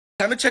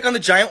Time to check on the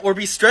giant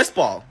Orbeez stress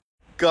ball.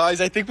 Guys,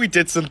 I think we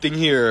did something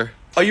here.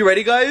 Are you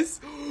ready, guys?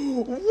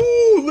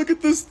 Woo, look at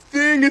this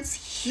thing. It's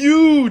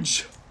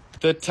huge.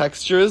 The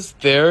texture is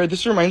there.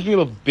 This reminds me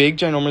of a big,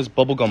 ginormous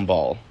bubblegum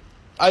ball.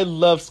 I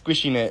love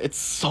squishing it. It's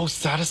so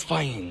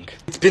satisfying.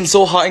 It's been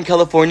so hot in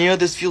California.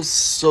 This feels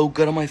so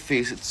good on my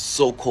face. It's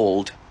so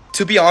cold.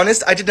 To be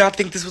honest, I did not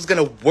think this was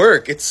gonna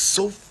work. It's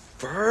so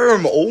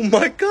firm. Oh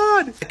my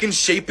god. I can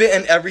shape it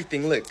and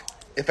everything. Look,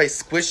 if I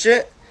squish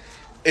it,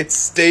 it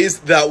stays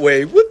that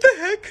way. What the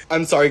heck?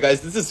 I'm sorry,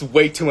 guys. This is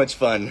way too much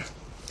fun.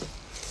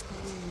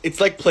 It's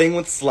like playing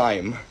with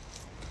slime.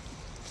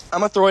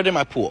 I'm gonna throw it in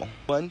my pool.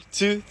 1,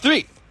 2,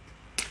 3.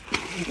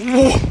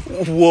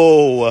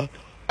 Whoa.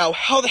 Now,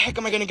 how the heck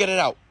am I gonna get it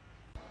out?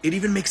 It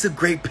even makes a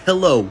great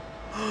pillow.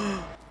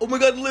 Oh my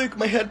god, look,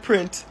 my head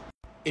print.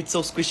 It's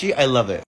so squishy, I love it.